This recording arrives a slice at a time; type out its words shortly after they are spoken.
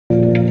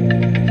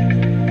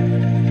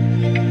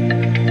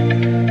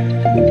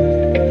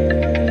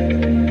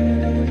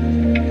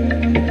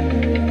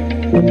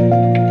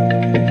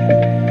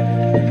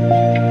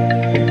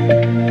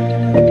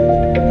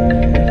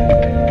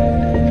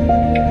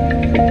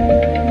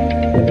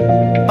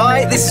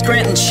this is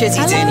Grant and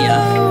Chezzi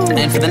Denyer,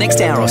 and for the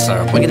next hour or so,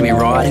 we're going to be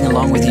riding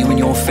along with you and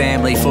your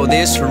family for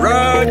this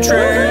road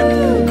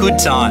trip. Good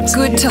times.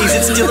 Good times.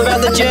 Is it still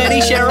about the journey,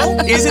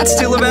 Cheryl? Is it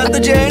still about the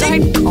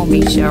journey? Don't call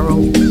me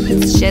Cheryl.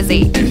 It's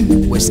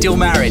Chezzi. We're still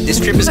married. This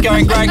trip is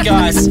going great,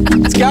 guys.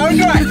 It's going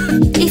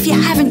great. If you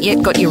haven't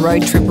yet got your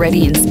road trip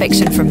ready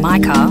inspection from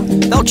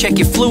mycar, They'll check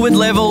your fluid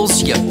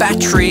levels, your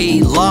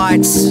battery,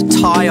 lights,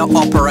 tyre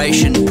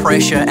operation,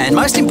 pressure, and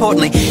most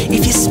importantly,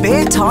 if your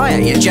spare tyre,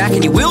 your jack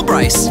and your wheel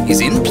brace is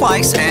in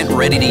place and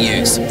ready to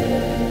use.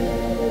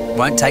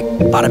 Won't take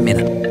but a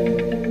minute.